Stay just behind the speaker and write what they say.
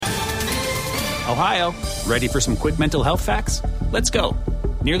Ohio, ready for some quick mental health facts? Let's go.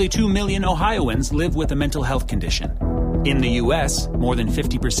 Nearly 2 million Ohioans live with a mental health condition. In the U.S., more than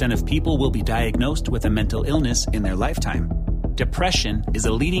 50% of people will be diagnosed with a mental illness in their lifetime. Depression is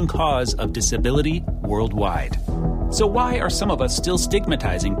a leading cause of disability worldwide. So why are some of us still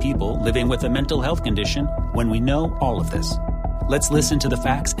stigmatizing people living with a mental health condition when we know all of this? Let's listen to the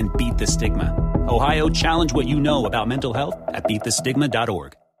facts and beat the stigma. Ohio, challenge what you know about mental health at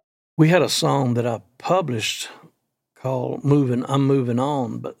beatthestigma.org. We had a song that I published called I'm Moving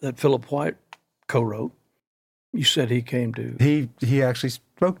On, but that Philip White co-wrote. You said he came to... He actually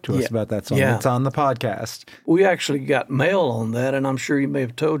spoke to us about that song. Yeah. It's on the podcast. We actually got mail on that, and I'm sure he may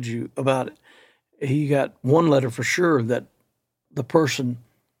have told you about it. He got one letter for sure that the person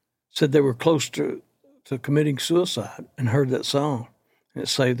said they were close to committing suicide and heard that song, and it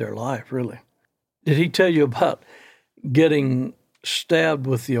saved their life, really. Did he tell you about getting stabbed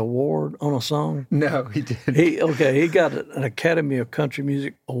with the award on a song? No, he didn't. He got an Academy of Country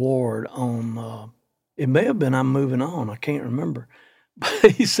Music Award on... it may have been I'm Moving On. I can't remember.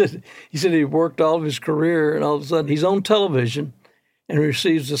 But he said he worked all of his career, and all of a sudden he's on television and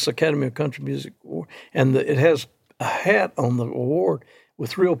receives this Academy of Country Music Award. And it has a hat on the award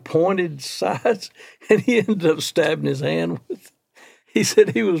with real pointed sides, and he ended up stabbing his hand with it. He said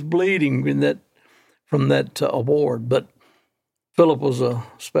he was bleeding from that award. But Philip was a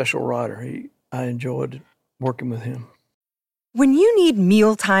special writer. I enjoyed working with him. When you need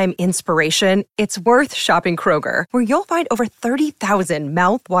mealtime inspiration, it's worth shopping Kroger, where you'll find over 30,000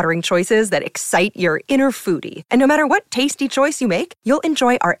 mouth-watering choices that excite your inner foodie. And no matter what tasty choice you make, you'll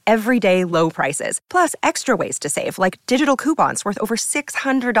enjoy our everyday low prices, plus extra ways to save, like digital coupons worth over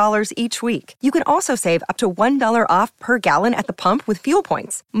 $600 each week. You can also save up to $1 off per gallon at the pump with fuel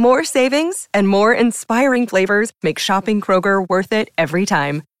points. More savings and more inspiring flavors make shopping Kroger worth it every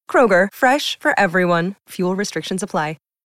time. Kroger, fresh for everyone. Fuel restrictions apply.